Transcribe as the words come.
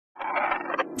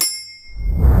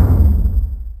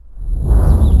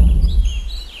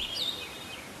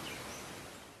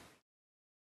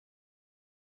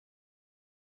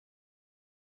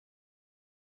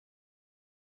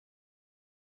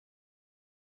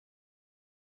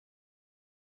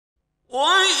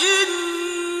وإنك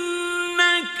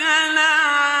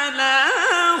لعلى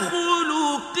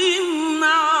خلق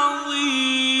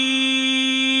عظيم.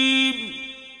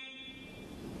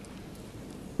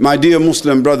 My dear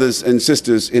Muslim brothers and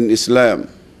sisters in Islam,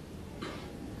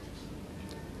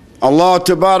 Allah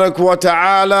Tabarak wa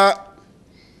Ta'ala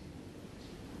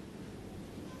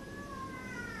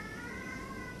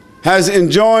has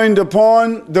enjoined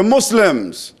upon the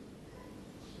Muslims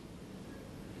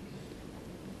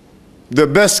the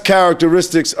best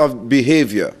characteristics of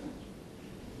behavior.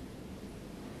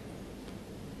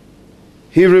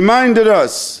 He reminded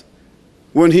us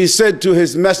when he said to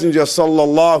his messenger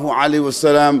sallallahu alaihi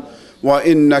wasallam, wa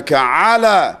innaka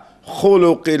ala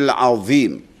khuluqil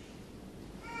azim.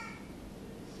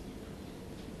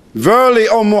 Verily,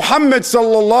 O Muhammad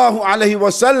sallallahu alaihi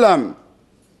wasallam,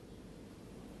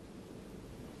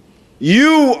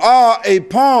 you are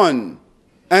upon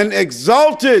an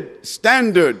exalted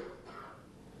standard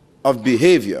of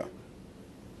behavior.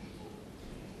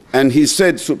 And he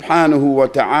said subhanahu wa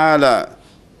ta'ala,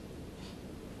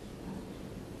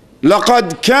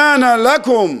 لَقَدْ كَانَ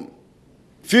لَكُمْ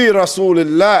فِي رَسُولِ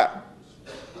اللَّهِ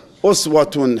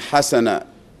أُسْوَةٌ حَسَنَةٌ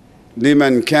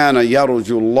لِمَنْ كَانَ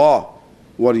يَرْجُو اللَّهَ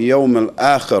وَالْيَوْمَ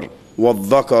الْآخِرَ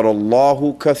وَالذَّكَرَ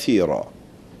اللَّهُ كَثِيرًا.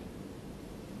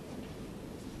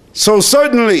 So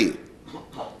certainly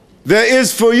there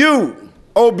is for you,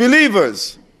 O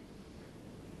believers,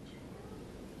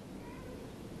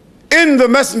 in the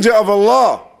Messenger of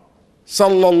Allah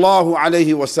sallallahu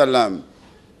alaihi wasallam,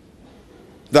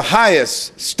 the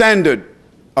highest standard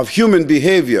of human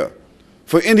behavior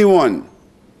for anyone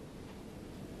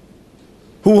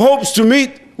who hopes to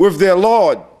meet with their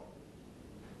Lord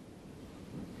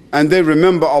and they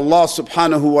remember Allah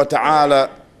subhanahu wa ta'ala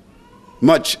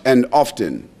much and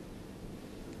often.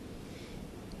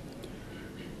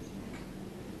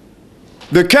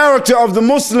 The character of the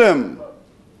Muslim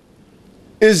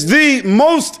is the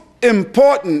most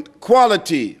important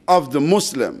quality of the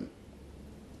Muslim.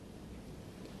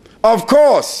 Of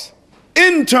course,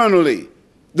 internally,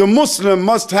 the Muslim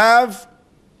must have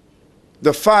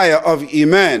the fire of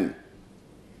Iman.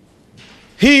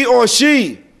 He or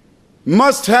she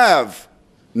must have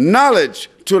knowledge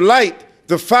to light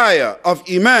the fire of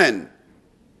Iman.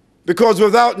 Because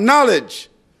without knowledge,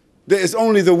 there is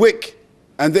only the wick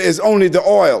and there is only the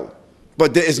oil,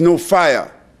 but there is no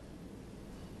fire.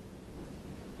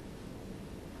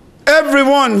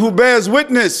 Everyone who bears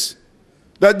witness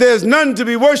that there is none to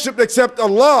be worshipped except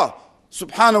Allah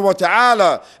subhanahu wa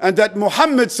ta'ala, and that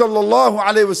Muhammad sallallahu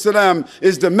alayhi wasallam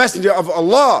is the messenger of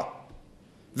Allah,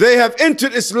 they have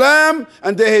entered Islam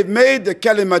and they have made the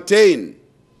kalimatain.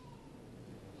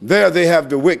 There they have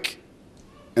the wick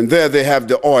and there they have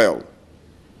the oil.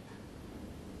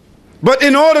 But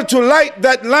in order to light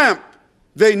that lamp,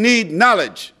 they need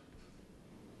knowledge.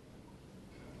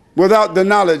 Without the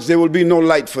knowledge, there will be no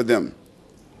light for them.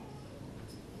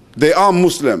 They are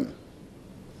Muslim.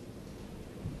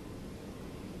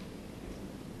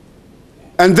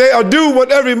 And they are due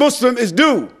what every Muslim is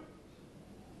due.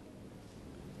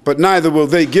 But neither will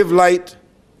they give light,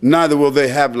 neither will they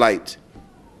have light.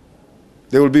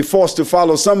 They will be forced to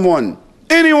follow someone,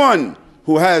 anyone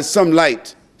who has some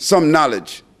light, some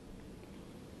knowledge.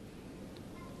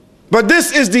 But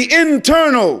this is the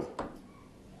internal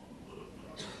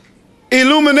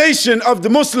illumination of the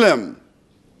Muslim.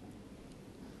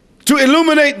 To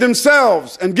illuminate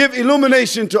themselves and give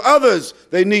illumination to others,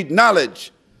 they need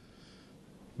knowledge.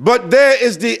 But there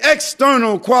is the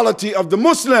external quality of the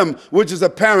Muslim, which is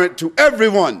apparent to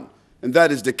everyone, and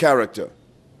that is the character.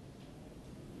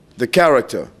 The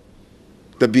character,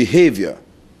 the behavior.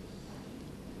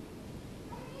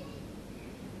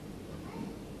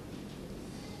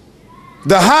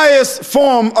 The highest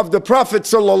form of the Prophet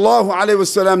sallallahu alaihi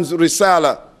wasallam's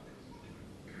risala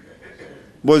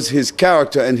was his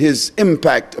character and his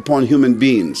impact upon human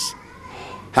beings.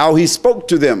 How he spoke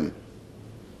to them,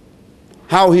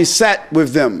 how he sat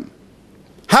with them,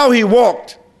 how he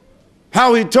walked,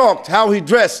 how he talked, how he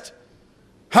dressed,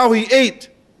 how he ate,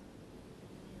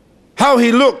 how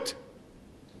he looked.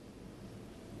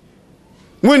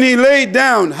 When he laid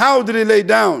down, how did he lay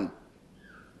down?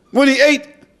 When he ate,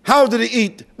 how did he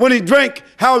eat? When he drank,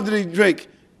 how did he drink?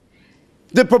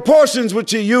 The proportions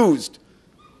which he used.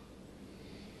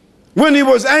 When he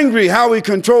was angry, how he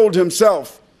controlled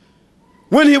himself.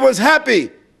 When he was happy,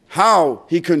 how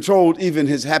he controlled even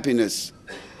his happiness.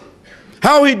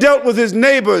 How he dealt with his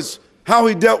neighbors, how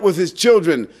he dealt with his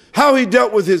children, how he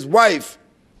dealt with his wife,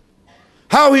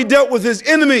 how he dealt with his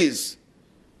enemies,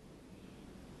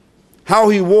 how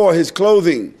he wore his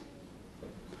clothing.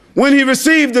 When he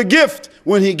received a gift,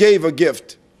 when he gave a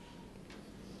gift.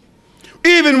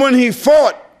 Even when he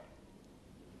fought,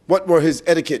 what were his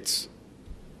etiquettes?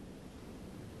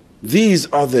 These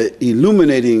are the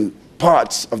illuminating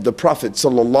parts of the Prophet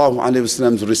sallallahu alaihi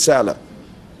wasallam's risala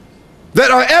that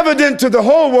are evident to the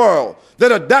whole world,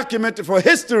 that are documented for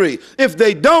history. If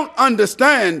they don't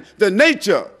understand the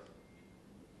nature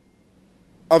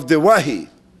of the wahi,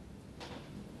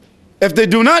 if they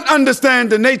do not understand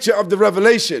the nature of the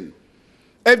revelation,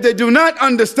 if they do not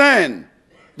understand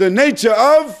the nature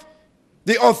of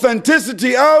the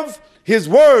authenticity of his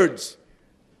words,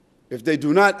 if they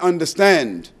do not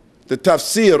understand the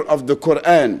tafsir of the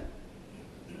Quran,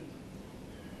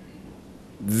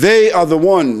 they are the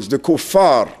ones, the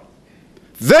kuffar.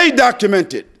 They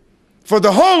documented for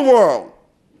the whole world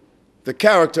the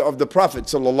character of the Prophet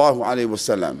sallallahu alaihi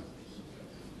wasallam,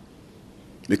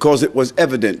 because it was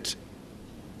evident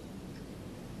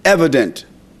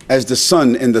as the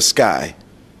sun in the sky.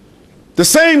 The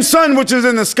same sun which is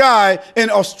in the sky in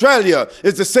Australia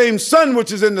is the same sun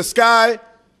which is in the sky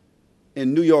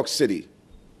in New York City.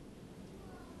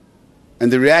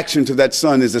 And the reaction to that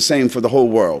sun is the same for the whole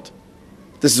world.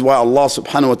 This is why Allah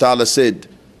subhanahu wa ta'ala said,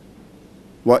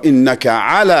 وَإِنَّكَ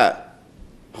عَلَى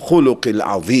خُلُقِ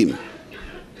الْعَظِيمِ.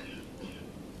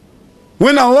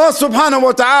 When Allah subhanahu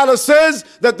wa ta'ala says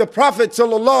that the Prophet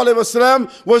sallallahu alaihi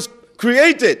wasallam was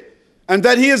created and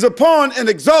that he is upon an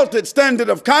exalted standard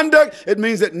of conduct, it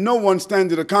means that no one's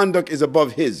standard of conduct is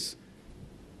above his.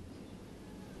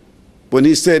 When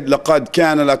he said, لَقَدْ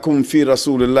كَانَ لَكُمْ فِي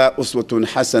رَسُولِ اللَّهِ أُسْوَةٌ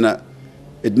حَسَنَةٌ,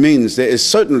 it means there is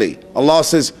certainly, Allah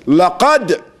says,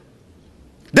 laqad,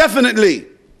 definitely,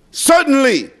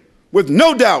 certainly, with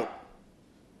no doubt,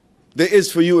 there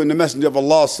is for you in the Messenger of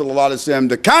Allah sallallahu alaihi wasallam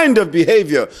the kind of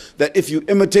behavior that if you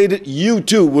imitate it, you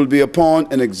too will be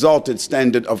upon an exalted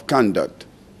standard of conduct.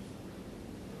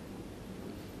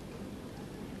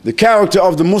 The character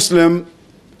of the Muslim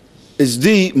is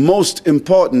the most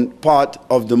important part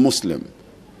of the Muslim.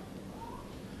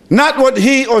 Not what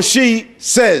he or she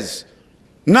says,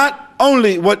 not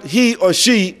only what he or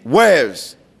she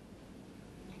wears,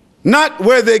 not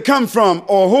where they come from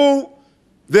or who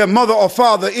their mother or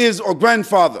father is or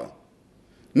grandfather,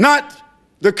 not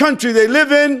the country they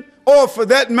live in, or for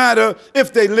that matter,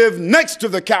 if they live next to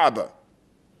the Kaaba.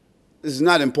 This is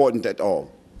not important at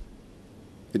all.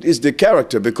 It is the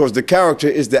character, because the character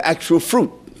is the actual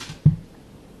fruit.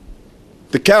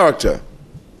 The character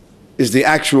is the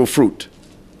actual fruit.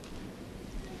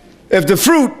 If the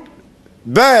fruit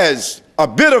bears a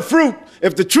bitter fruit,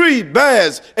 if the tree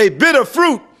bears a bitter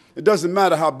fruit, it doesn't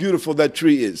matter how beautiful that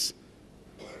tree is.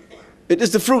 It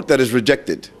is the fruit that is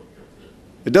rejected.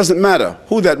 It doesn't matter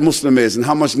who that Muslim is and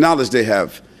how much knowledge they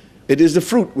have. It is the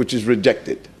fruit which is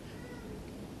rejected.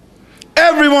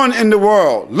 Everyone in the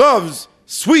world loves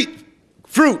sweet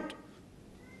fruit.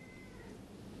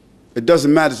 It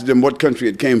doesn't matter to them what country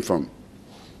it came from.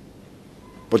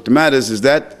 What matters is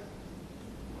that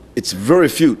it's very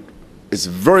fruit, it's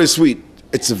very sweet,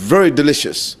 it's very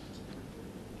delicious.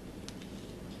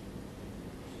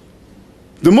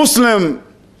 The Muslim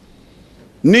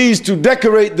needs to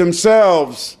decorate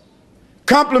themselves,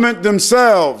 compliment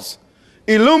themselves,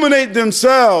 illuminate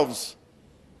themselves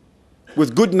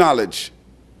with good knowledge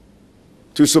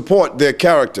to support their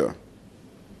character.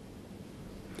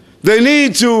 They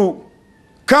need to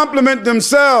compliment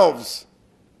themselves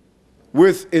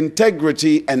with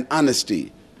integrity and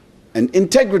honesty. And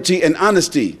integrity and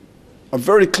honesty are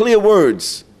very clear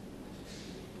words.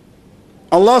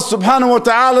 Allah subhanahu wa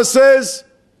ta'ala says,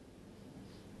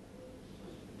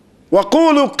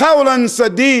 وَقُولُوا قَوْلًا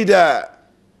سَدِيدًا.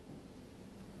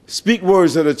 Speak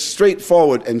words that are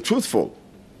straightforward and truthful.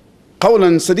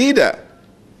 قَوْلًا سَدِيدًا.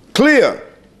 Clear,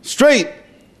 straight,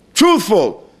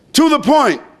 truthful, to the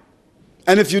point.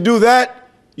 And if you do that,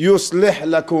 يُصْلِحْ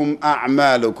لَكُمْ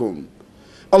أَعْمَالُكُمْ.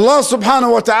 Allah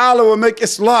subhanahu wa ta'ala will make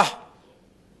islah.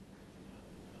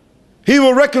 He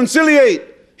will reconciliate.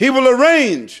 He will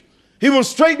arrange. He will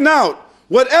straighten out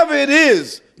whatever it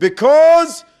is,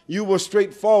 because you were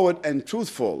straightforward and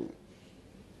truthful.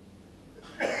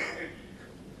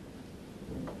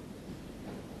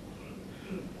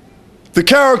 The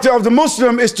character of the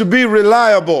Muslim is to be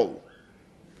reliable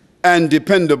and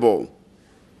dependable.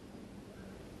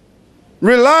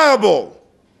 Reliable.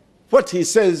 What he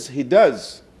says, he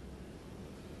does.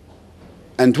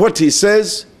 And what he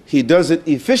says, he does it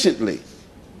efficiently.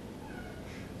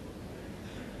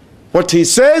 What he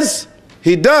says,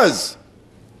 he does.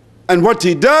 And what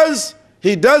he does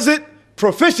it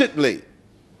proficiently.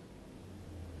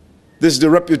 This is the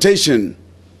reputation,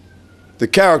 the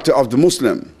character of the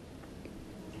Muslim.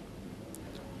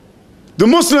 The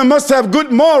Muslim must have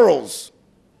good morals.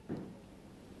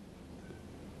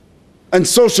 and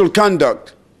social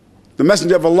conduct. The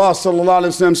Messenger of Allah sallallahu alaihi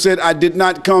wasallam said, I did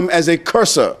not come as a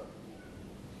curser,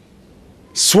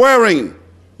 swearing,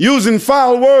 using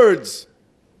foul words.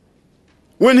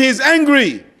 When he's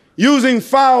angry, using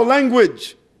foul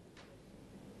language.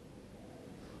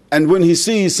 And when he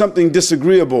sees something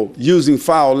disagreeable, using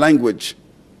foul language,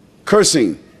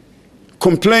 cursing,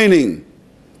 complaining,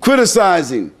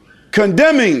 criticizing,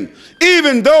 condemning,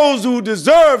 even those who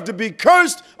deserve to be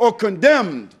cursed or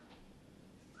condemned.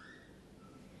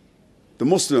 The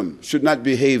Muslim should not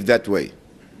behave that way.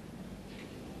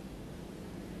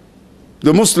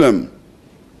 The Muslim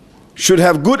should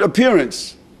have good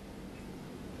appearance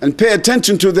and pay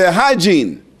attention to their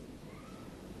hygiene.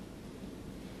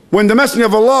 When the Messenger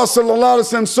of Allah sallallahu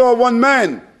alaihi wasallam saw one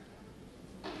man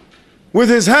with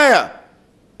his hair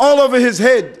all over his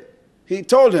head, he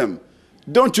told him,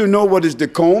 don't you know what is the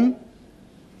comb?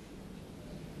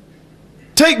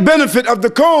 Take benefit of the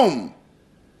comb.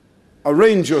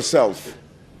 Arrange yourself.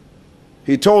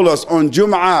 He told us on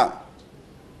Jum'ah,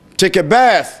 take a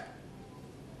bath,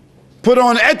 put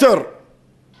on etar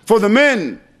for the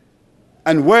men,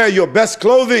 and wear your best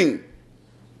clothing.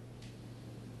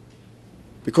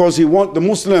 Because he wants the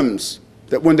Muslims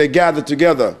that when they gather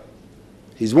together,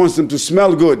 he wants them to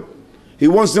smell good. He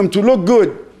wants them to look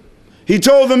good. He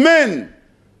told the men,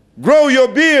 grow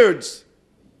your beards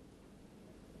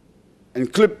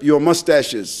and clip your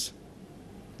mustaches.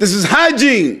 This is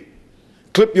hygiene.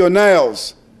 Clip your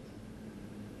nails.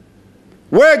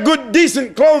 Wear good,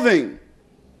 decent clothing.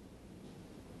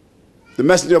 The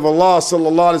Messenger of Allah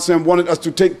sallallahu alaihi wasallam wanted us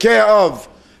to take care of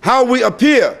how we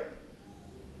appear.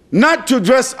 Not to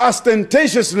dress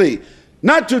ostentatiously,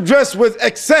 not to dress with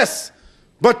excess,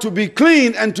 but to be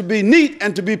clean and to be neat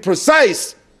and to be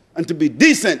precise and to be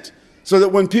decent, so that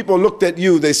when people looked at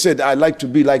you, they said, I'd like to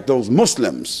be like those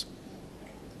Muslims.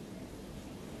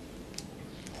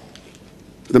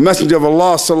 The Messenger of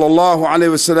Allah sallallahu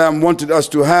alaihi wasallam wanted us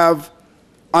to have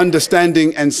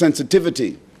understanding and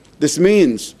sensitivity. This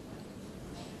means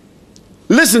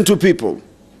listen to people.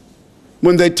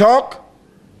 When they talk,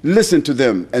 listen to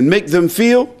them and make them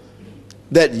feel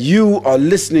that you are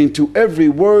listening to every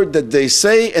word that they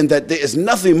say and that there is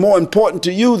nothing more important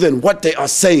to you than what they are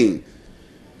saying.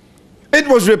 It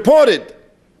was reported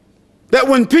that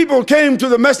when people came to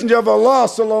the Messenger of Allah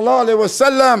sallallahu alaihi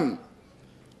wasallam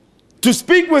to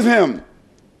speak with him,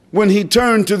 when he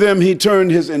turned to them, he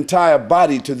turned his entire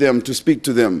body to them to speak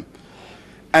to them.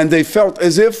 And they felt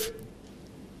as if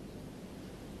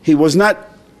he was not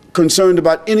concerned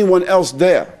about anyone else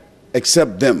there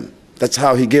except them. That's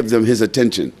how he gave them his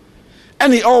attention.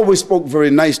 And he always spoke very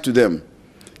nice to them,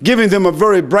 giving them a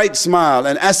very bright smile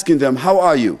and asking them, how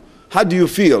are you? How do you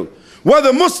feel?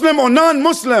 Whether Muslim or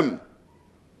non-Muslim.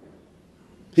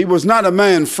 He was not a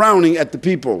man frowning at the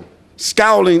people,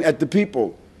 scowling at the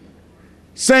people,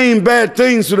 saying bad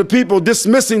things to the people,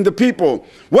 dismissing the people,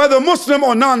 whether Muslim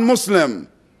or non-Muslim.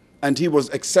 And he was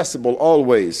accessible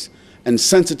always and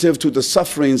sensitive to the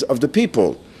sufferings of the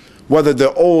people, whether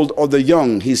they're old or the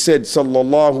young. He said,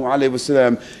 sallallahu alaihi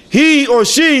wasallam, he or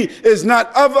she is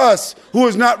not of us who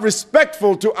is not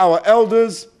respectful to our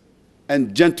elders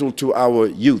and gentle to our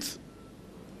youth.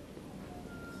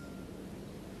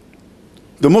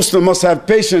 The Muslim must have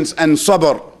patience and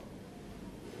sabr.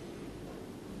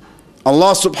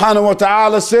 Allah subhanahu wa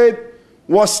ta'ala said,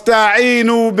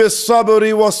 وَاسْتَعِينُوا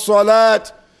بِالصَّبْرِ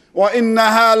وَالصَّلَاةِ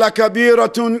وَإِنَّهَا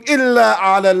لَكَبِيرَةٌ إِلَّا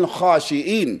عَلَى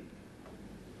الْخَاشِئِينَ.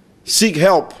 Seek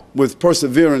help with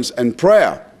perseverance and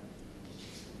prayer.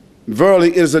 Verily,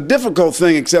 it is a difficult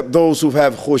thing except those who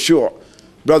have khushu'.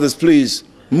 Brothers, please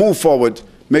move forward.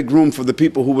 Make room for the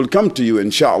people who will come to you,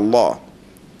 inshallah.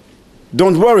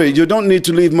 Don't worry, you don't need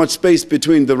to leave much space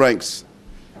between the ranks.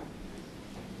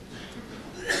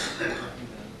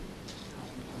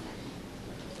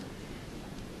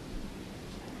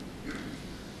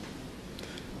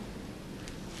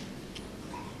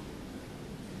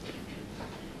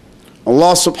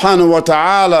 Allah subhanahu wa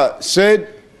ta'ala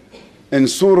said in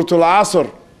Surah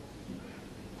Al-Asr,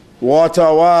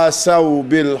 وَتَوَاسَوْا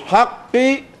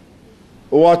بِالْحَقِّ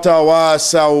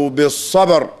وَتَوَاسَوْا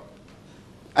بِالصَّبْرِ.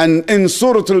 And in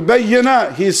Surah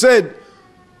Al-Bayyinah, he said,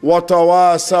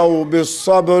 وَتَوَاسَوْا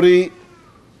بِالصَّبْرِ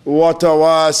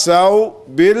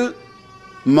وَتَوَاسَوْا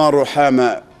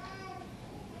بِالْمَرْحَمَةِ.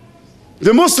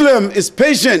 The Muslim is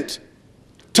patient,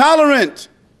 tolerant,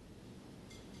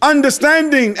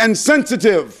 understanding and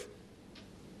sensitive,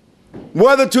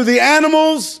 whether to the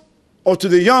animals or to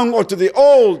the young or to the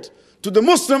old, to the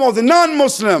Muslim or the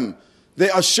non-Muslim. They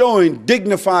are showing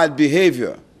dignified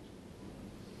behavior.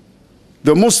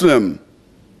 The Muslim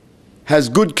has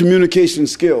good communication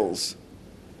skills.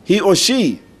 he or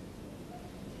she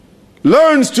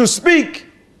learns to speak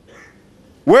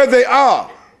where they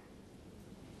are.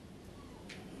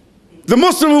 The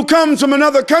Muslim who comes from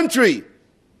another country,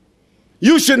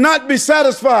 you should not be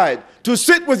satisfied to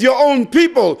sit with your own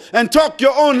people and talk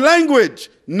your own language.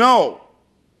 No,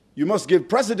 you must give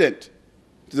precedent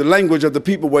to the language of the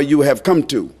people where you have come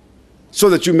to, so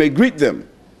that you may greet them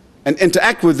and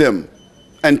interact with them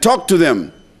and talk to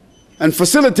them and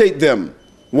facilitate them.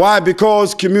 Why?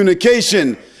 Because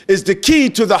communication is the key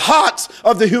to the hearts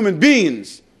of the human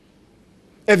beings.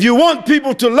 If you want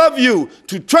people to love you,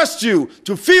 to trust you,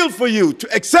 to feel for you,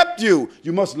 to accept you,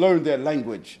 you must learn their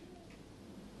language.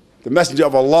 The Messenger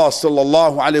of Allah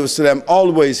sallallahu alaihi wasallam,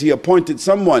 always he appointed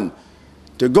someone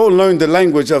to go learn the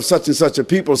language of such and such a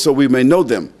people so we may know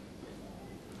them.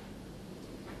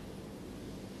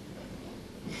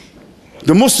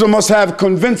 The Muslim must have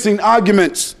convincing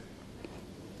arguments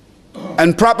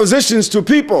and propositions to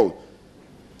people.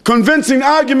 Convincing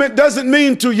argument doesn't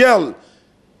mean to yell,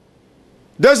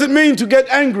 doesn't mean to get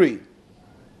angry.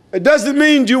 It doesn't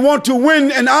mean you want to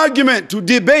win an argument, to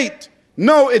debate.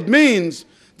 No, it means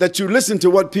that you listen to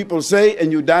what people say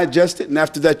and you digest it, and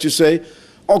after that you say,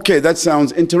 okay, that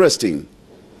sounds interesting,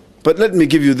 but let me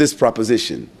give you this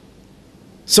proposition.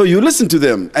 So you listen to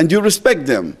them and you respect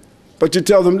them, but you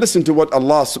tell them, listen to what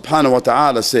Allah subhanahu wa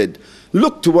ta'ala said.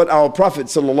 Look to what our Prophet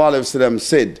sallallahu alaihi wasallam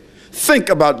said. Think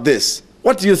about this.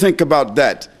 What do you think about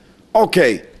that?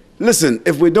 Okay, listen,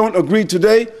 if we don't agree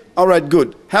today, all right,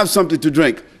 good. Have something to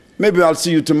drink. Maybe I'll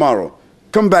see you tomorrow.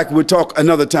 Come back, we'll talk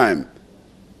another time.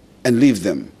 And leave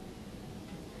them.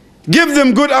 Give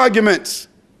them good arguments.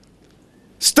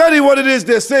 Study what it is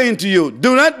they're saying to you.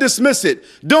 Do not dismiss it.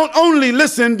 Don't only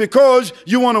listen because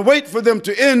you want to wait for them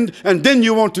to end and then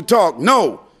you want to talk.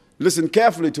 No. Listen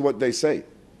carefully to what they say.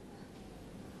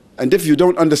 And if you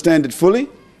don't understand it fully,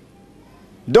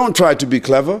 don't try to be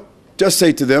clever. Just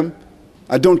say to them,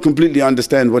 I don't completely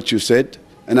understand what you said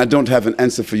and I don't have an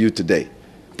answer for you today.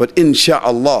 But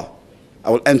insha'Allah, I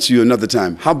will answer you another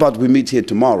time. How about we meet here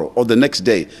tomorrow or the next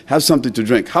day? Have something to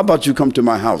drink. How about you come to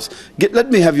my house? Let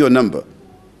me have your number.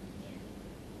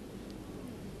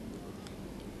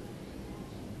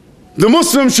 The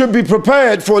Muslim should be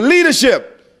prepared for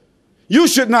leadership. You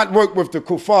should not work with the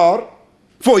kuffar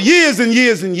for years and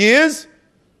years and years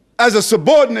as a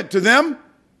subordinate to them.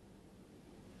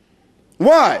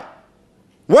 Why?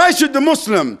 Why should the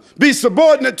Muslim be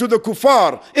subordinate to the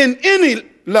kuffar in any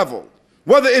level?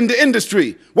 Whether in the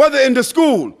industry, whether in the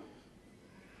school.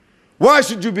 Why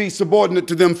should you be subordinate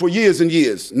to them for years and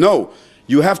years? No,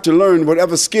 you have to learn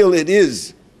whatever skill it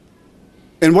is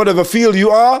in whatever field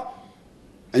you are,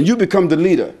 and you become the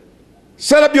leader.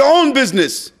 Set up your own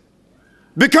business.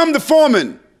 Become the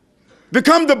foreman.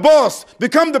 Become the boss.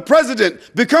 Become the president.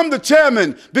 Become the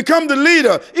chairman. Become the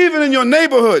leader. Even in your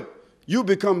neighborhood, you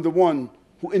become the one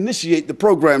who initiate the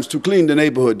programs to clean the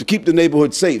neighborhood, to keep the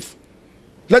neighborhood safe.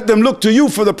 Let them look to you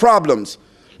for the problems.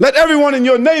 Let everyone in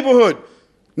your neighborhood,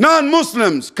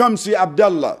 non-Muslims, come see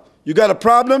Abdullah. You got a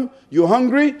problem? You're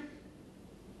hungry?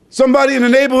 Somebody in the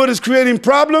neighborhood is creating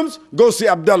problems? Go see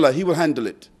Abdullah. He will handle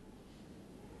it.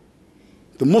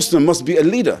 The Muslim must be a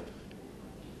leader.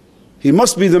 He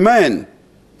must be the man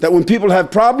that when people have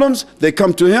problems, they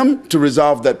come to him to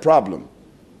resolve that problem.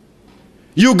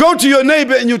 You go to your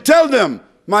neighbor and you tell them,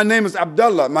 my name is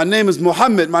Abdullah, my name is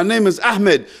Muhammad, my name is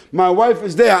Ahmed, my wife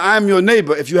is there, I am your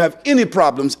neighbor. If you have any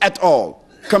problems at all,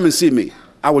 come and see me.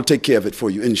 I will take care of it for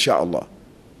you, inshallah.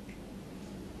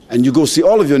 And you go see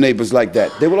all of your neighbors like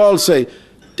that. They will all say,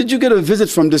 did you get a visit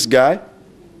from this guy?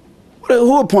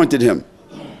 Who appointed him?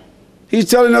 He's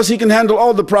telling us he can handle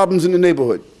all the problems in the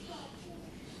neighborhood.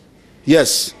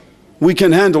 Yes, we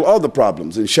can handle all the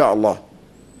problems, inshallah.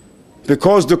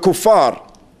 Because the kuffar,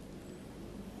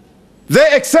 they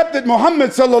accepted Muhammad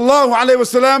sallallahu alayhi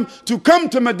wasallam to come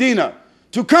to Medina,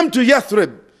 to come to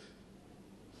Yathrib.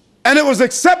 And it was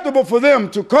acceptable for them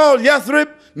to call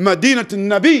Yathrib Madinat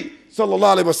al-Nabi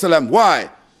sallallahu alayhi wasallam. Why?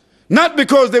 Not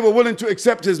because they were willing to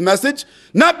accept his message,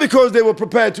 not because they were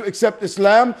prepared to accept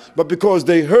Islam, but because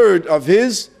they heard of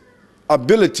his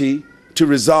ability to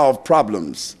resolve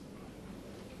problems.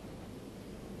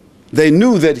 They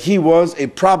knew that he was a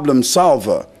problem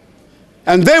solver.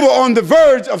 And they were on the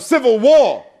verge of civil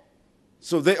war.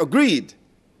 So they agreed.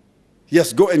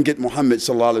 Yes, go and get Muhammad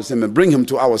sallallahu alaihi wasallam and bring him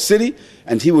to our city,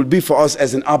 and he will be for us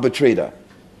as an arbitrator.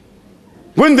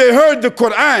 When they heard the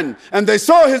Quran and they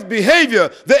saw his behavior,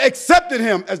 they accepted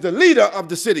him as the leader of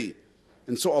the city.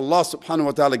 And so Allah subhanahu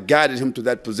wa ta'ala guided him to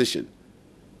that position.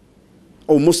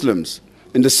 O Muslims,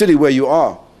 in the city where you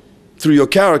are, through your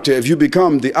character, if you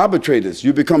become the arbitrators,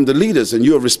 you become the leaders, and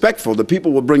you are respectful, the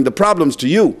people will bring the problems to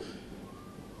you.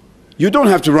 You don't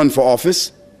have to run for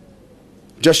office,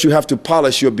 just you have to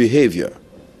polish your behavior.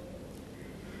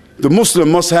 The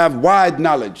Muslim must have wide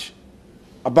knowledge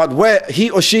about where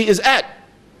he or she is at.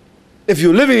 If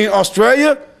you're living in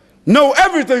Australia, know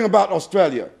everything about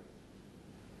Australia.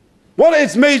 What are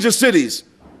its major cities?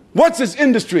 What's its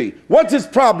industry? What's its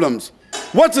problems?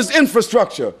 What's its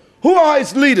infrastructure? Who are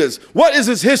its leaders? What is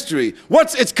its history?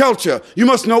 What's its culture? You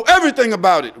must know everything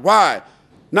about it. Why?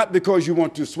 Not because you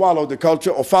want to swallow the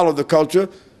culture or follow the culture,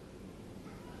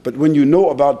 but when you know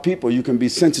about people, you can be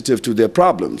sensitive to their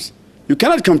problems. You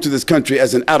cannot come to this country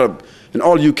as an Arab and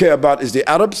all you care about is the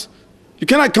Arabs. You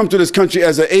cannot come to this country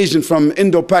as an Asian from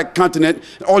Indo-Pak continent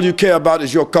and all you care about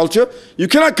is your culture. You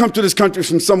cannot come to this country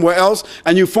from somewhere else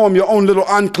and you form your own little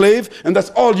enclave and that's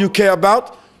all you care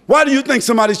about. Why do you think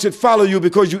somebody should follow you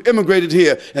because you immigrated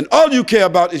here and all you care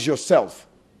about is yourself?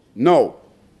 No.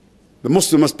 The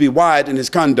Muslim must be wide in his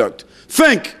conduct.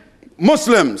 Think,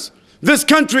 Muslims, this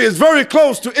country is very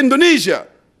close to Indonesia,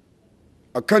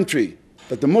 a country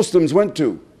that the Muslims went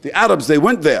to. The Arabs, they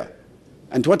went there.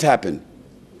 And what happened?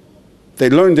 They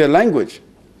learned their language.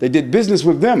 They did business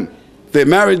with them. They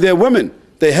married their women.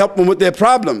 They helped them with their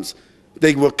problems.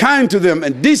 They were kind to them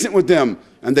and decent with them.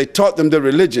 And they taught them their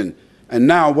religion. And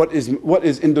now what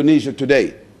is Indonesia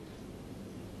today?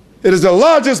 It is the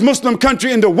largest Muslim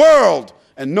country in the world.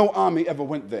 And no army ever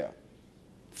went there.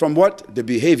 From what? The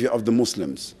behavior of the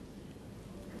Muslims.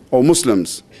 Oh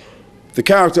Muslims, the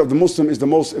character of the Muslim is the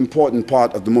most important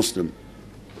part of the Muslim.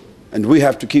 And we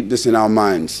have to keep this in our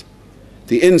minds.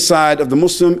 The inside of the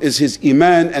Muslim is his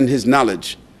iman and his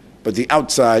knowledge. But the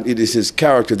outside, it is his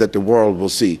character that the world will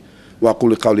see.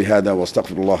 وَأَقُولُ قَوْلِي هَذَا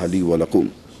وَأَسْتَغْفِرُ اللَّهَ لِي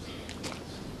وَلَكُمْ.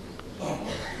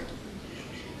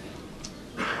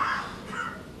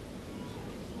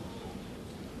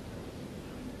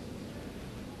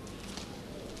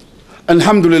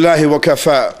 الحمد لله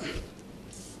وكفى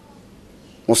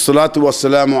والصلاة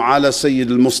والسلام على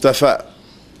سيد المصطفى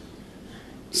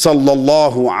صلى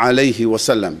الله عليه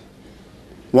وسلم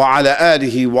وعلى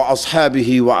آله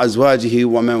وأصحابه وأزواجه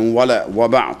ومن ولا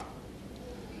وبعد.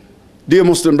 Dear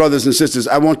Muslim brothers and sisters,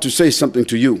 I want to say something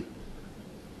to you.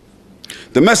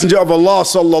 The Messenger of Allah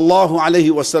sallallahu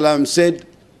alaihi wasallam said,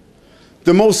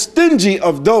 the most stingy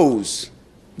of those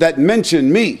that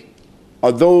mention me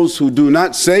are those who do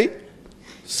not say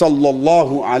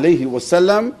sallallahu alaihi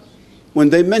wasallam when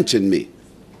they mention me.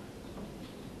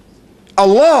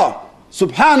 Allah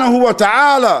subhanahu wa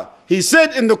ta'ala, he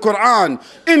said in the Quran,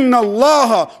 inna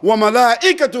Allah wa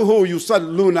malaikatuhu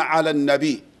yusalluna ala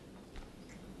nabi.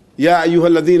 Ya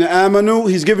ayyuhalladhina amanu,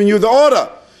 he's giving you the order.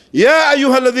 Ya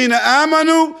ayyuhalladhina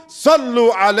amanu,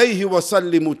 sallu alayhi wa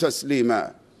sallimu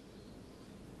taslima.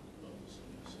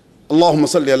 اللهم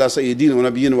صل على سيدنا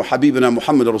ونبينا وحبيبنا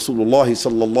محمد رسول الله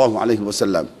صلى الله عليه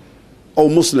وسلم. O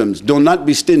Muslims, do not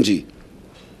be stingy.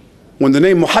 When the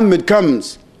name Muhammad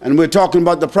comes and we're talking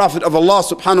about the Prophet of Allah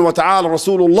subhanahu wa ta'ala,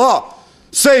 Rasulullah,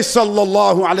 say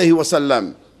sallallahu alayhi wa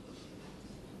sallam.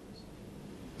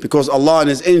 Because Allah and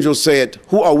His angels say it,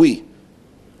 who are we?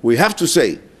 We have to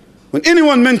say, when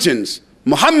anyone mentions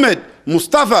Muhammad,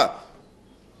 Mustafa,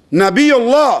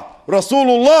 Nabiullah,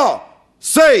 Rasulullah,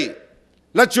 say,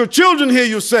 let your children hear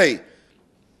you say,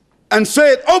 and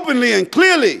say it openly and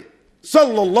clearly,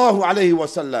 sallallahu alayhi wa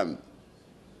sallam.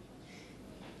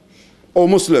 O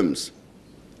Muslims,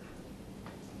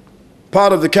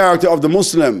 part of the character of the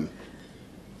Muslim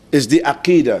is the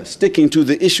aqeedah, sticking to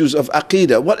the issues of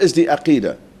aqeedah. What is the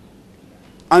aqeedah?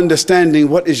 Understanding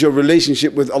what is your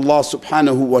relationship with Allah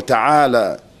subhanahu wa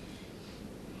ta'ala.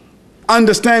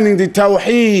 Understanding the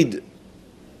tawheed.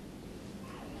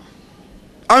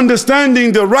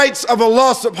 Understanding the rights of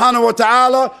Allah subhanahu wa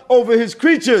ta'ala over His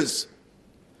creatures.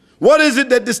 What is it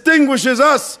that distinguishes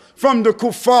us from the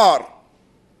kuffar?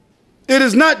 It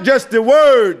is not just the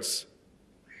words.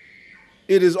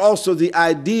 It is also the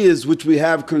ideas which we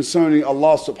have concerning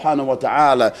Allah subhanahu wa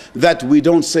ta'ala, that we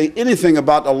don't say anything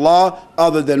about Allah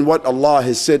other than what Allah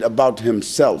has said about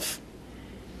Himself,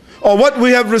 or what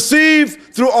we have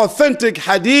received through authentic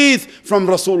hadith from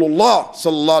Rasulullah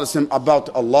sallallahu alaihi wasallam about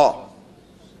Allah.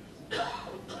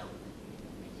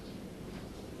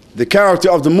 The character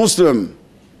of the Muslim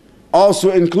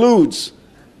also includes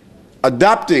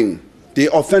adopting the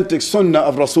authentic sunnah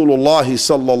of Rasulullah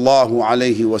sallallahu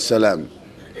alaihi wasallam.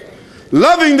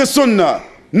 Loving the sunnah,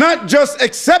 not just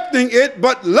accepting it,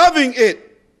 but loving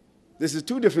it. This is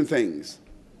two different things.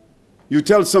 You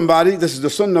tell somebody this is the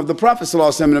sunnah of the Prophet sallallahu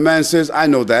alaihi wasallam, and the man says, I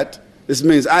know that. This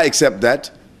means I accept that.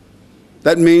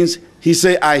 That means he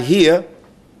say, I hear,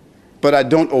 but I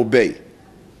don't obey.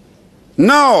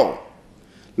 No.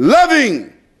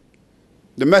 Loving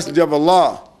the Messenger of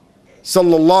Allah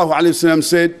sallallahu alaihi wasallam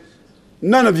said,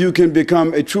 none of you can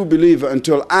become a true believer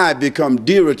until I become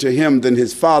dearer to him than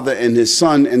his father and his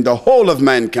son and the whole of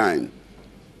mankind.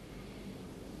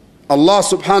 Allah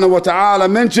subhanahu wa ta'ala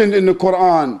mentioned in the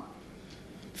Quran,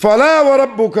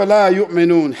 فَلَا وَرَبُّكَ لَا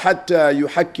يُؤْمِنُونَ حَتَّى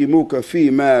يُحَكِّمُوكَ فِي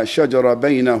مَا شَجَرَ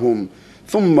بَيْنَهُمْ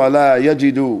ثُمَّ لَا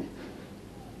يَجِدُوا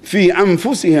فِي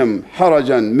أَنفُسِهِمْ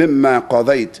حَرَجًا مِمَّا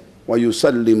قَضَيْتَ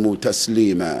وَيُسَلِّمُوا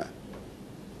تَسْلِيمًا.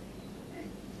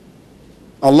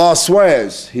 Allah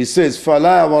swears, He says,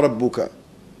 فَلَا وَرَبُّكَ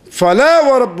فَلَا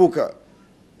وَرَبُّكَ.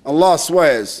 Allah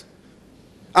swears,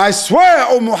 I swear,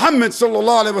 O Muhammad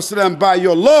sallallahu alaihi wasallam, by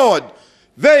your Lord,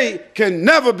 they can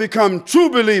never become true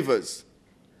believers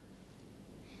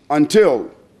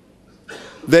until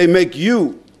they make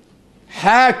you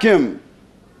hakim,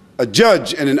 a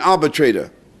judge and an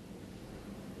arbitrator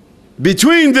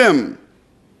between them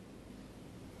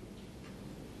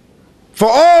for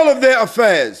all of their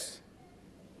affairs,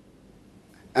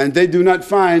 and they do not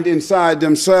find inside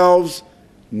themselves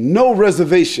no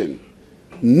reservation,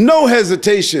 no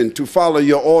hesitation to follow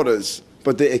your orders,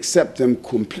 but they accept them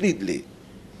completely.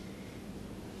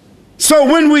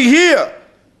 So when we hear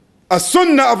a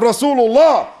sunnah of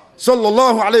Rasulullah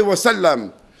sallallahu alaihi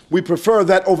wasallam, we prefer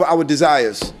that over our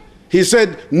desires. He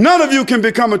said, none of you can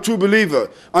become a true believer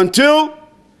until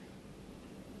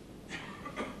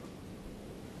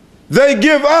they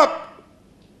give up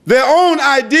their own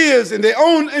ideas and their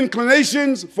own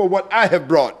inclinations for what I have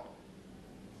brought.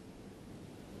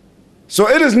 So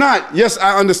it is not, yes,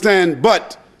 I understand,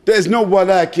 but there is no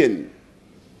walakin.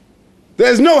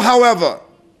 There is no however.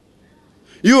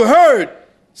 You heard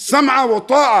sam'a wa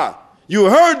ta'a. You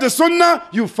heard the sunnah,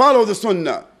 you follow the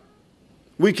sunnah.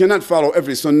 We cannot follow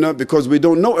every sunnah because we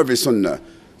don't know every sunnah.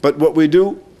 But what we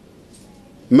do,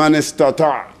 man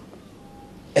istata',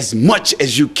 as much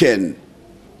as you can.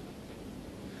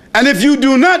 And if you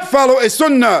do not follow a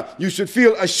sunnah, you should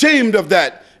feel ashamed of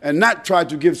that and not try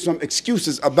to give some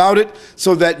excuses about it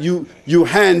so that you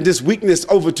hand this weakness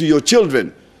over to your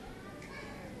children.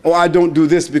 Oh, I don't do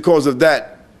this because of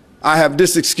that. I have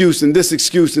this excuse and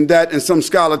that, and some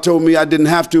scholar told me I didn't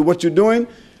have to. What you're doing,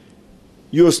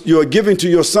 you're giving to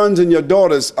your sons and your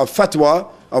daughters a fatwa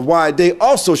of why they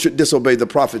also should disobey the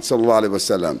Prophet sallallahu alaihi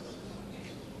wasallam.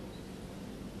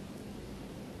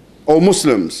 O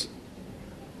Muslims,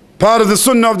 part of the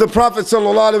sunnah of the Prophet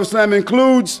sallallahu alaihi wasallam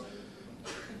includes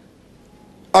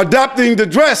adopting the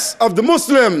dress of the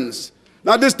Muslims.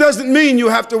 Now this doesn't mean you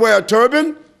have to wear a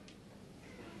turban.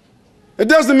 It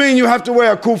doesn't mean you have to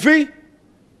wear a kufi.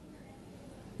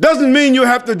 Doesn't mean you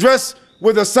have to dress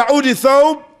with a Saudi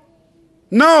thobe.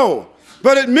 No,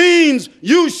 but it means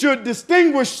you should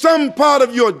distinguish some part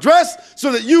of your dress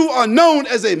so that you are known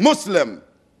as a Muslim.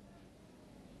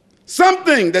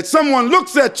 Something that someone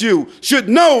looks at you should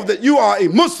know that you are a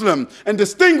Muslim and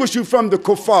distinguish you from the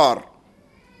kuffar.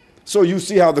 So you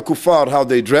see how the kuffar, how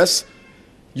they dress,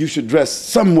 you should dress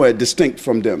somewhere distinct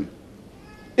from them.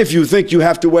 If you think you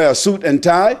have to wear a suit and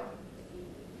tie,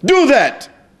 do that.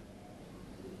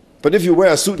 But if you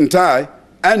wear a suit and tie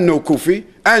and no kufi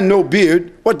and no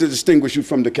beard, what to distinguish you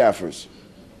from the kafirs?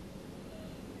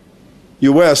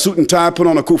 You wear a suit and tie, put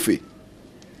on a kufi.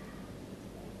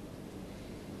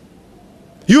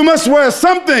 You must wear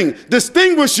something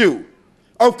distinguish you.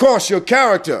 Of course, your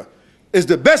character is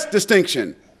the best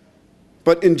distinction.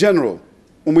 But in general,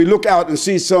 when we look out and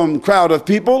see some crowd of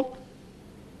people,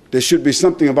 there should be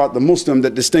something about the Muslim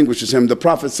that distinguishes him. The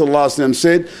Prophet ﷺ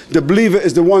said, the believer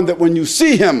is the one that when you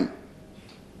see him,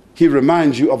 he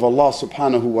reminds you of Allah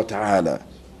subhanahu wa ta'ala.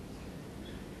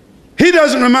 He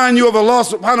doesn't remind you of Allah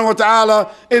subhanahu wa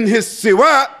ta'ala in his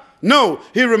siwa. No,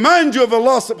 he reminds you of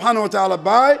Allah subhanahu wa ta'ala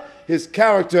by his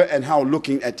character and how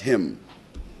looking at him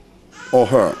or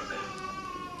her.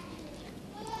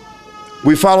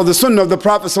 We follow the sunnah of the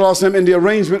Prophet ﷺ in the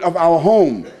arrangement of our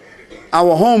home.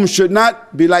 Our home should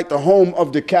not be like the home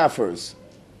of the kafirs.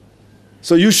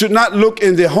 So you should not look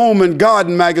in the Home and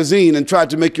Garden magazine and try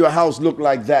to make your house look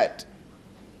like that.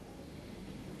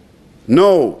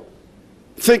 No.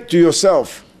 Think to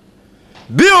yourself.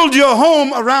 Build your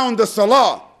home around the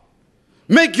salah.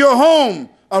 Make your home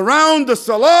around the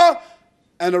salah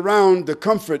and around the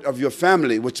comfort of your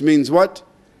family, which means what?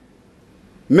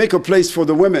 Make a place for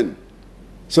the women,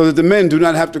 so that the men do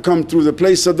not have to come through the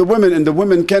place of the women, and the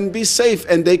women can be safe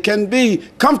and they can be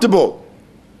comfortable.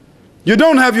 You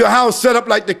don't have your house set up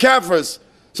like the kafirs,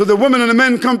 so the women and the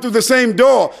men come through the same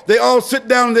door. They all sit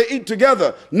down and they eat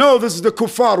together. No, this is the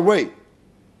kuffar way.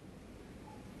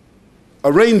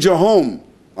 Arrange your home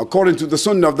according to the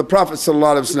sunnah of the Prophet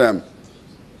ﷺ.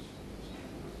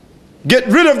 Get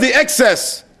rid of the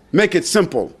excess, make it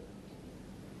simple.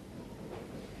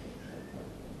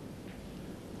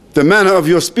 The manner of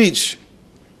your speech.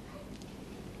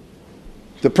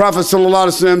 The Prophet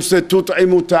ﷺ said,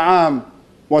 تُطْعِمُ الطَّعَامَ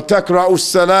وَتَقْرَأُ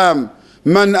السَّلَامَ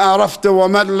مَنْ عَرَفْتَ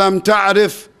وَمَنْ لَمْ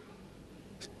تَعْرِفْ.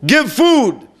 Give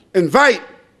food, invite,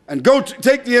 and go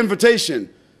take the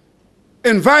invitation.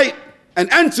 Invite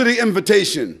and answer the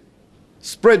invitation.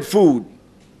 Spread food,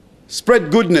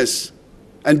 spread goodness,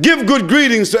 and give good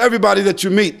greetings to everybody that you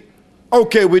meet.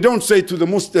 Okay, we don't say to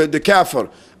the kafir,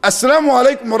 Assalamu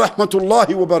alaikum wa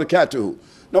rahmatullahi wa barakatuhu.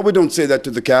 No, we don't say that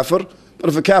to the kafir. But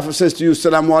if a kafir says to you,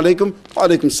 Assalamu alaikum, wa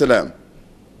alaikum salam.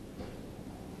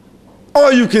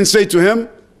 Or you can say to him,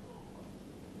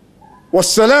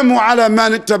 Wassalamu ala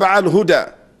man ittaba'a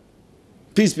al-huda.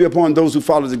 Peace be upon those who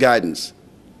follow the guidance.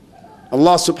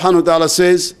 Allah subhanahu wa ta'ala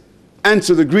says,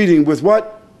 answer the greeting with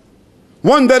what?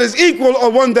 One that is equal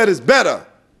or one that is better.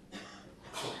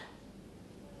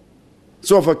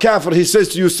 So if a kafir, he says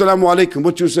to you, Assalamu alaikum,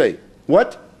 what you say?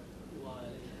 What?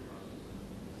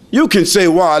 You can say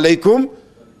wa alaikum,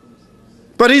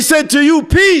 but he said to you,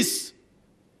 peace.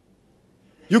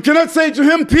 You cannot say to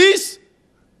him, peace.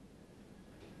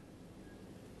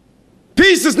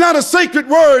 Peace is not a sacred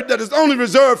word that is only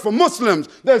reserved for Muslims.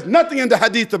 There's nothing in the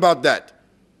hadith about that.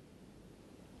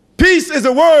 Peace is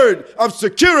a word of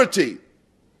security,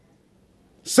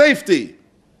 safety,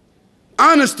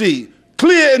 honesty,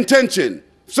 clear intention.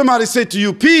 Somebody said to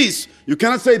you, peace. You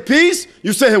cannot say peace.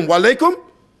 You say him, wa alaikum.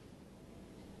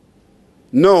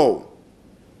 No.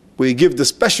 We give the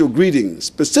special greeting,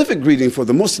 specific greeting for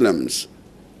the Muslims.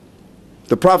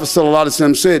 The Prophet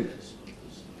ﷺ said,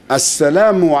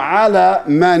 Assalamu ala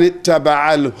man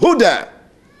ittaba'a al-huda.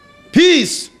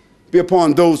 Peace be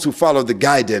upon those who follow the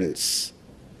guidance.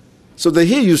 So they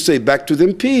hear you say back to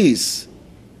them, peace.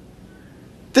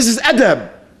 This is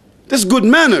adab. This is good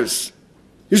manners.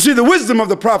 You see the wisdom of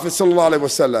the Prophet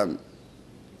ﷺ.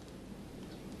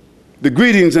 The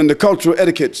greetings and the cultural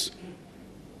etiquettes.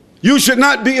 You should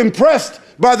not be impressed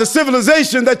by the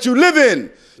civilization that you live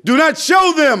in. Do not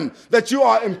show them that you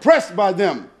are impressed by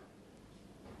them.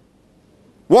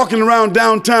 Walking around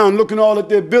downtown looking all at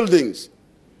their buildings,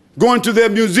 going to their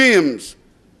museums,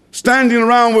 standing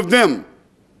around with them,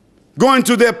 going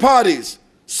to their parties,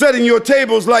 setting your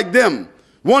tables like them,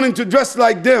 wanting to dress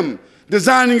like them,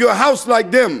 designing your house like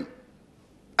them,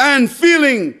 and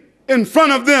feeling in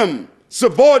front of them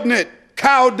subordinate,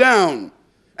 cowed down,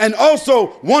 and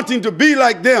also wanting to be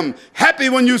like them, happy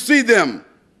when you see them.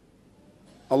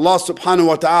 Allah subhanahu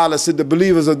wa ta'ala said the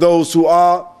believers are those who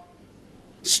are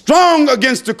strong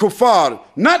against the kuffar,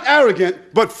 not arrogant,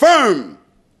 but firm.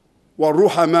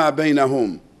 وَالرُّحَمَا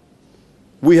بَيْنَهُمْ.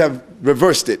 We have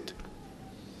reversed it.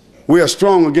 We are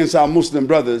strong against our Muslim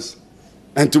brothers,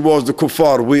 and towards the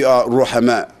kuffar we are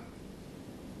ruhama.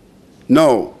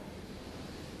 No.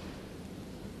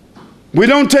 We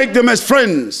don't take them as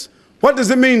friends. What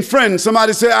does it mean, friend?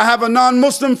 Somebody say, I have a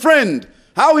non-Muslim friend.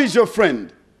 How is your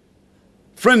friend?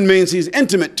 Friend means he's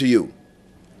intimate to you.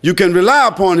 You can rely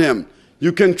upon him.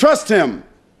 You can trust him.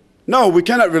 No, we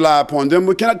cannot rely upon them.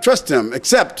 We cannot trust him,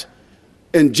 except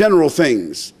in general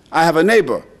things. I have a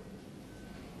neighbor.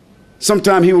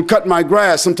 Sometime he will cut my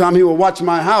grass. Sometime he will watch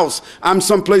my house. I'm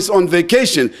someplace on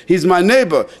vacation. He's my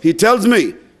neighbor. He tells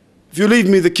me, if you leave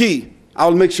me the key,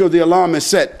 I'll make sure the alarm is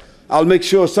set. I'll make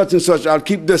sure such and such. I'll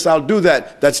keep this. I'll do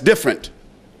that. That's different.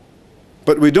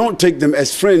 But we don't take them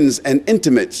as friends and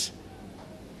intimates.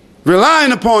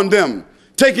 Relying upon them,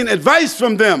 taking advice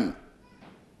from them,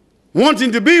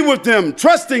 wanting to be with them,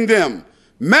 trusting them,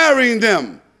 marrying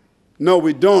them. No,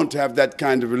 we don't have that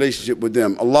kind of relationship with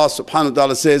them. Allah subhanahu wa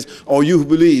ta'ala says, "O you who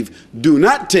believe, do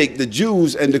not take the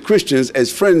Jews and the Christians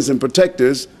as friends and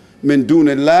protectors, min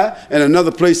dunillah." And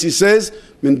another place he says,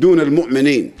 min dunil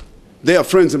mu'mineen. They are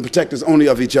friends and protectors only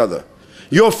of each other.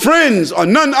 Your friends are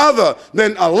none other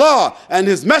than Allah and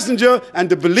His Messenger and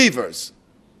the believers.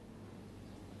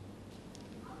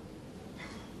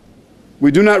 We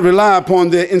do not rely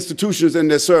upon their institutions and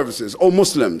their services. O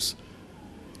Muslims,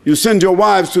 you send your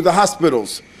wives to the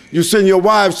hospitals. You send your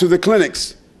wives to the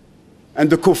clinics.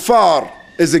 And the kuffar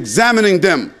is examining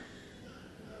them.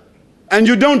 And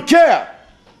you don't care.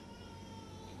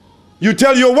 You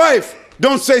tell your wife,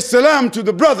 don't say salam to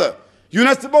the brother. You're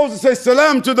not supposed to say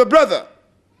salam to the brother.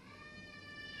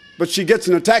 But she gets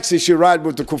in a taxi, she rides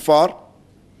with the kuffar.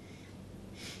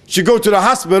 She goes to the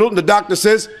hospital, and the doctor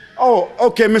says, "Oh,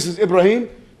 okay, Mrs. Ibrahim,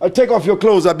 I'll take off your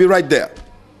clothes, I'll be right there."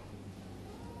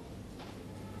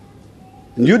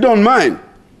 And you don't mind.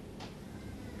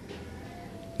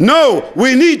 No,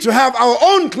 we need to have our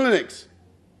own clinics.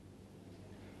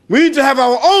 We need to have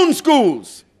our own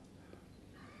schools.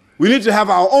 We need to have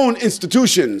our own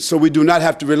institutions so we do not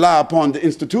have to rely upon the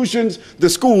institutions, the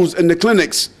schools, and the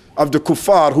clinics of the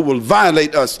kuffar who will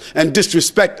violate us and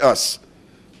disrespect us.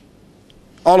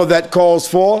 All of that calls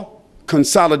for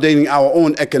consolidating our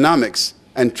own economics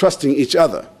and trusting each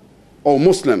other. O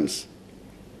Muslims,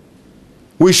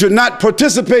 we should not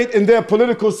participate in their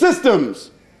political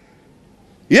systems.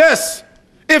 Yes,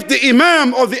 if the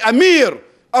Imam or the Amir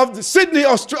of Sydney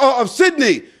or of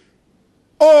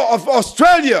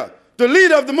Australia, the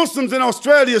leader of the Muslims in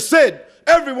Australia said,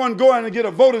 everyone go in and get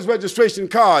a voter's registration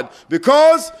card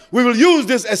because we will use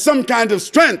this as some kind of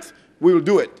strength, we will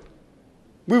do it.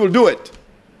 We will do it.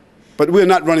 But we're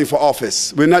not running for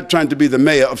office. We're not trying to be the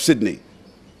mayor of Sydney.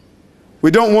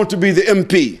 We don't want to be the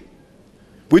MP.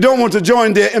 We don't want to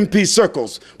join their MP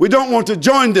circles. We don't want to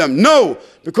join them. No,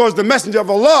 because the Messenger of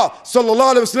Allah,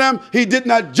 sallallahu alaihi wasallam, he did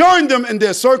not join them in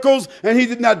their circles and he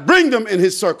did not bring them in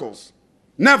his circles.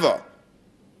 Never.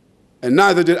 And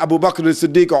neither did Abu Bakr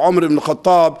as-Siddiq or Umar ibn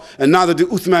Khattab, and neither did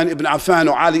Uthman ibn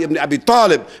Affan or Ali ibn Abi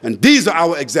Talib. And these are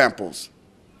our examples.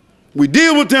 We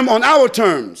deal with them on our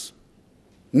terms,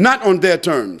 not on their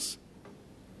terms.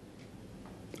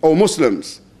 O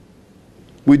Muslims,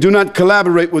 we do not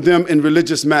collaborate with them in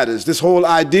religious matters. This whole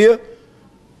idea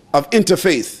of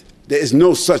interfaith, there is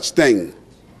no such thing.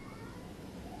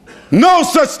 No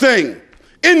such thing.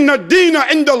 Inna deena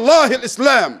inda Allahi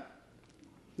al-Islam.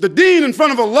 The deen in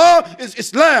front of Allah is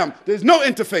Islam. There's no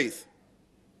interfaith.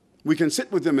 We can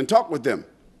sit with them and talk with them.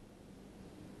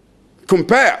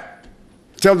 Compare.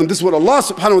 Tell them this is what Allah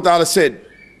subhanahu wa ta'ala said.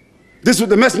 This is what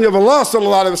the Messenger of Allah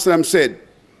sallallahu alaihi wasallam said.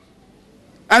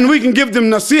 And we can give them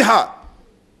nasiha.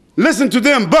 Listen to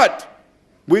them, but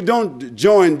we don't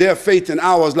join their faith and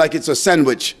ours like it's a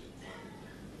sandwich.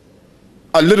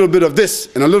 A little bit of this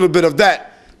and a little bit of that.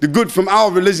 The good from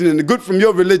our religion and the good from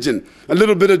your religion. A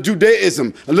little bit of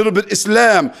Judaism, a little bit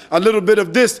Islam, a little bit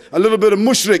of this, a little bit of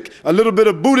mushrik, a little bit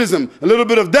of Buddhism, a little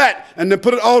bit of that, and then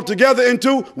put it all together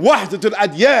into wahdatul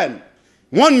adyan,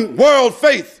 one world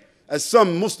faith. As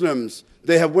some Muslims,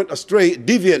 they have went astray,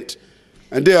 deviant,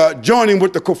 and they are joining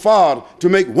with the kuffar to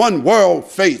make one world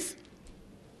faith.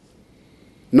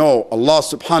 No, Allah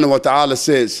subhanahu wa ta'ala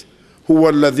says, هو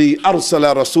الذي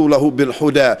أرسل رسوله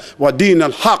بالهدى ودين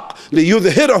الحق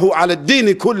ليظهره على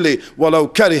الدين كله ولو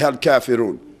كره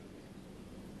الكافرون.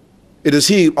 It is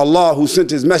He, Allah, who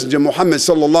sent His Messenger Muhammad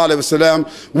sallallahu alaihi wasallam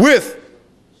with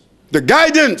the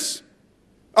guidance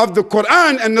of the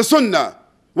Quran and the Sunnah.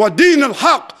 ودين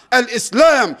الحق,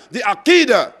 al-Islam, the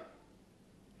Aqidah.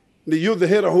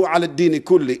 ليظهره على الدين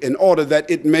كله, in order that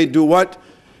it may do what?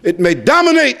 It may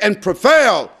dominate and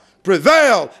prevail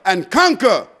and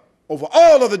conquer over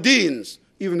all of the deens,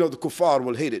 even though the kuffar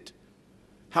will hate it.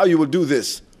 How you will do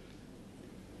this?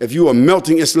 If you are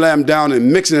melting Islam down and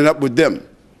mixing it up with them,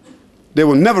 they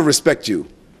will never respect you.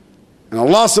 And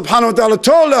Allah subhanahu wa ta'ala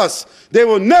told us they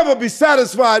will never be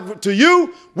satisfied with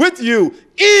you,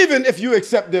 even if you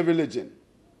accept their religion.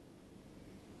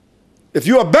 If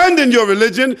you abandon your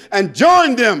religion and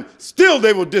join them, still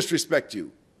they will disrespect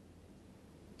you.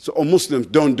 So, O Muslims,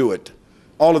 don't do it.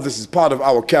 All of this is part of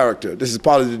our character. This is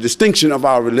part of the distinction of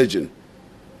our religion.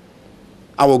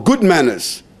 Our good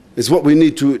manners is what we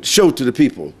need to show to the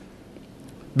people.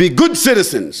 Be good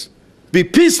citizens. Be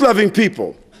peace-loving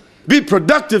people. Be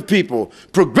productive people,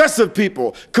 progressive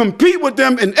people. Compete with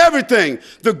them in everything.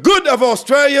 The good of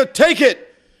Australia, take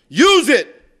it. Use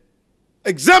it.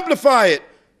 Exemplify it.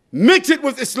 Mix it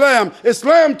with Islam.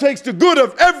 Islam takes the good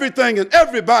of everything and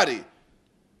everybody.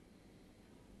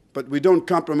 But we don't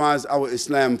compromise our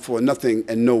Islam for nothing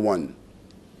and no one.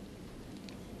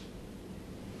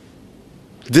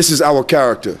 This is our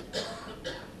character.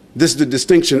 This is the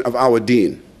distinction of our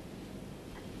deen.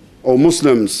 O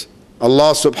Muslims,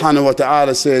 Allah subhanahu wa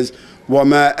ta'ala says,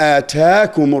 وَمَا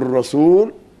آتَاكُمُ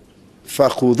الرَّسُولُ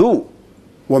فَخُذُوا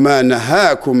وَمَا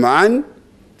نَهَاكُمْ عَنْ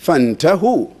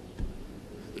فَانْتَهُوا.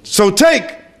 So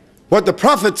take what the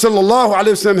Prophet sallallahu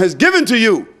alaihi wasallam has given to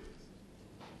you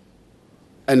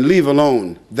and leave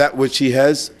alone that which he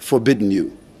has forbidden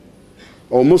you.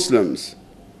 O Muslims,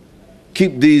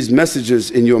 keep these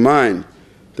messages in your mind.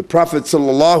 The Prophet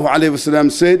sallallahu alaihi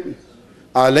wasallam said,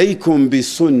 "Alaykum bi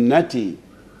sunnati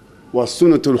wa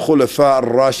sunnatul khulafa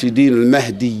ar-rashidin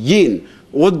al-mahdiyyin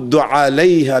uddu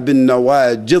alayha bin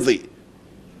nawajidhi."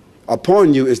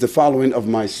 Upon you is the following of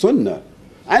my sunnah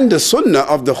and the sunnah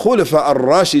of the khulafa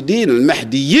ar-rashidin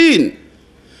al-mahdiyyin.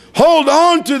 Hold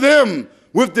on to them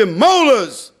with the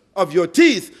molars of your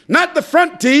teeth, not the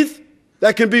front teeth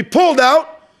that can be pulled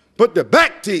out, but the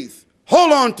back teeth.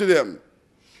 Hold on to them.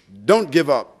 Don't give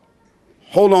up.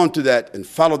 Hold on to that and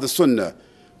follow the sunnah.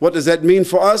 What does that mean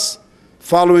for us?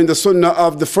 Following the sunnah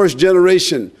of the first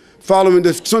generation, following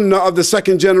the sunnah of the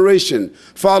second generation,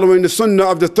 following the sunnah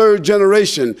of the third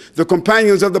generation, the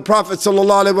companions of the Prophet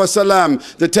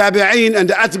ﷺ, the tabi'een and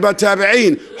the atba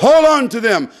tabi'een. Hold on to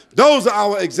them. Those are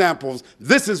our examples.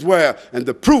 This is where, and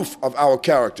the proof of our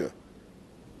character.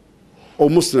 O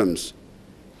Muslims,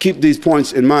 keep these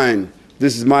points in mind.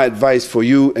 This is my advice for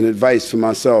you and advice for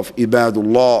myself.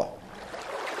 Ibadullah.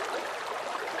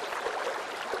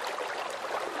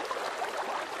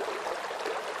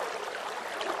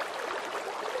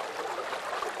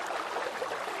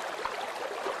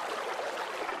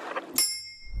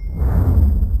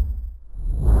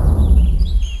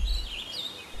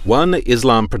 One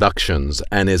Islam Productions,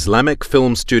 an Islamic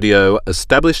film studio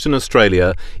established in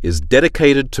Australia, is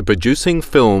dedicated to producing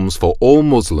films for all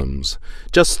Muslims.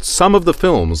 Just some of the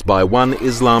films by One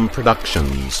Islam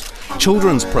Productions: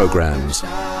 children's programs,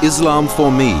 Islam for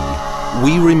Me,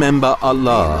 We Remember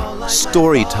Allah,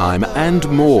 Storytime, and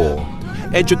more.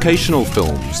 Educational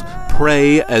films,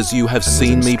 Pray as You Have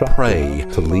Seen Me Pray,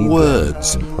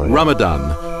 Words,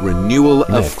 Ramadan, Renewal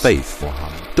of Faith.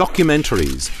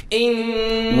 Documentaries.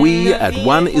 We at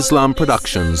One Islam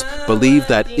Productions believe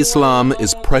that Islam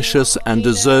is precious and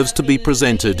deserves to be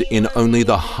presented in only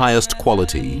the highest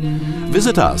quality.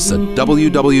 Visit us at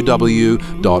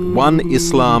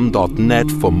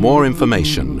www.oneislam.net for more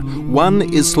information. One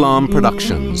Islam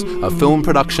Productions, a film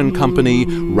production company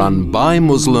run by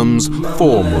Muslims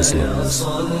for Muslims.